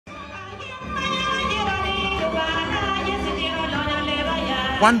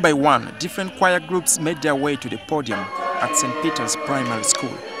One by one, different choir groups made their way to the podium at St. Peter's Primary School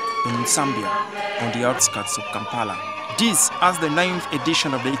in Zambia, on the outskirts of Kampala. This, as the 9th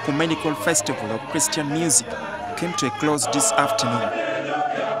edition of the Ecumenical Festival of Christian Music came to a close this afternoon.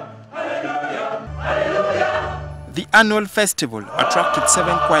 The annual festival attracted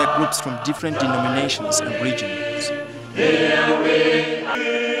 7 choir groups from different denominations and regions.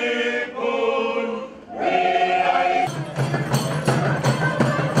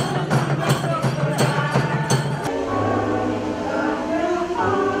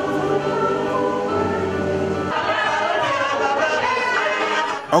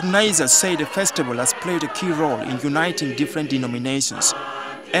 Organizers say the festival has played a key role in uniting different denominations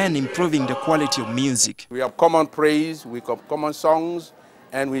and improving the quality of music. We have common praise, we have common songs,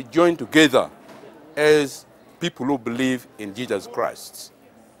 and we join together as people who believe in Jesus Christ.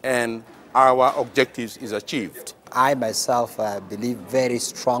 And our objectives is achieved. I myself believe very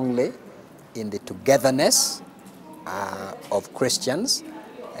strongly in the togetherness of Christians,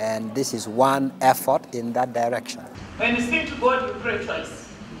 and this is one effort in that direction. When you sing to God, you pray twice.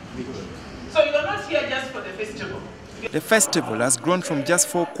 So you are not here just for the festival. The festival has grown from just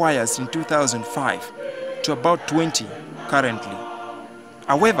 4 choirs in 2005 to about 20 currently.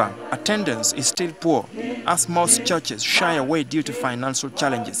 However, attendance is still poor, as most churches shy away due to financial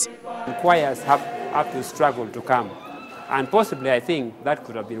challenges. The choirs have to struggle to come. And possibly, I think that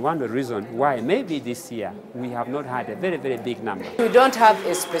could have been one of the reasons why maybe this year we have not had a very, very big number. We don't have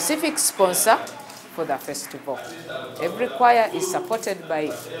a specific sponsor for the festival. Every choir is supported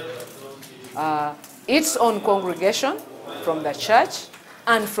by its own congregation, from the church,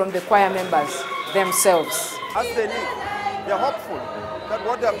 and from the choir members themselves. As they lead, they are hopeful that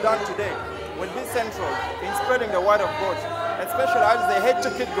what they have done today will be central in spreading the word of God, especially as they head to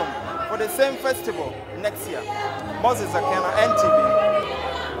Kidgum for the same festival next year. Moses Akena, NTV.